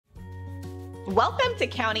Welcome to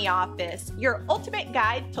County Office, your ultimate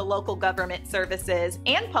guide to local government services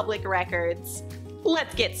and public records.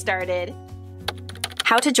 Let's get started.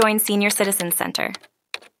 How to join Senior Citizen Center.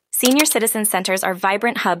 Senior Citizen Centers are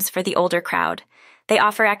vibrant hubs for the older crowd. They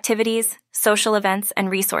offer activities, social events, and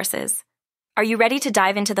resources. Are you ready to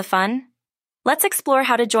dive into the fun? Let's explore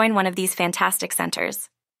how to join one of these fantastic centers.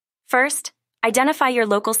 First, identify your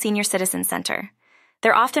local Senior Citizen Center.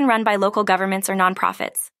 They're often run by local governments or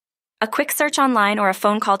nonprofits. A quick search online or a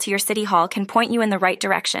phone call to your city hall can point you in the right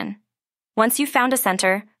direction. Once you've found a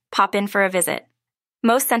center, pop in for a visit.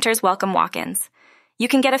 Most centers welcome walk-ins. You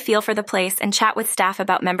can get a feel for the place and chat with staff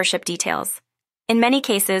about membership details. In many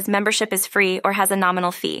cases, membership is free or has a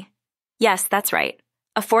nominal fee. Yes, that's right.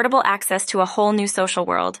 Affordable access to a whole new social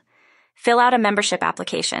world. Fill out a membership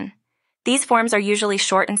application. These forms are usually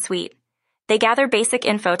short and sweet. They gather basic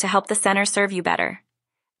info to help the center serve you better.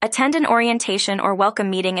 Attend an orientation or welcome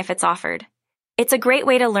meeting if it's offered. It's a great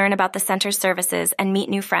way to learn about the center's services and meet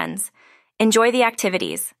new friends. Enjoy the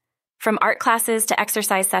activities. From art classes to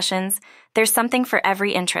exercise sessions, there's something for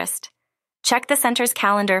every interest. Check the center's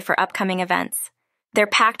calendar for upcoming events. They're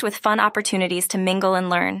packed with fun opportunities to mingle and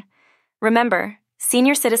learn. Remember,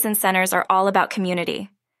 Senior Citizen Centers are all about community.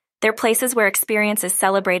 They're places where experience is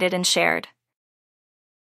celebrated and shared.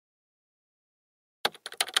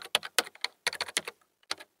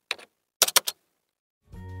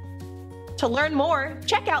 To learn more,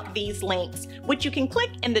 check out these links, which you can click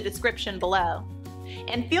in the description below.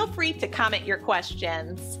 And feel free to comment your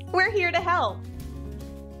questions. We're here to help.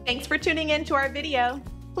 Thanks for tuning in to our video.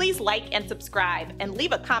 Please like and subscribe and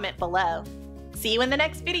leave a comment below. See you in the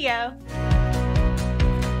next video.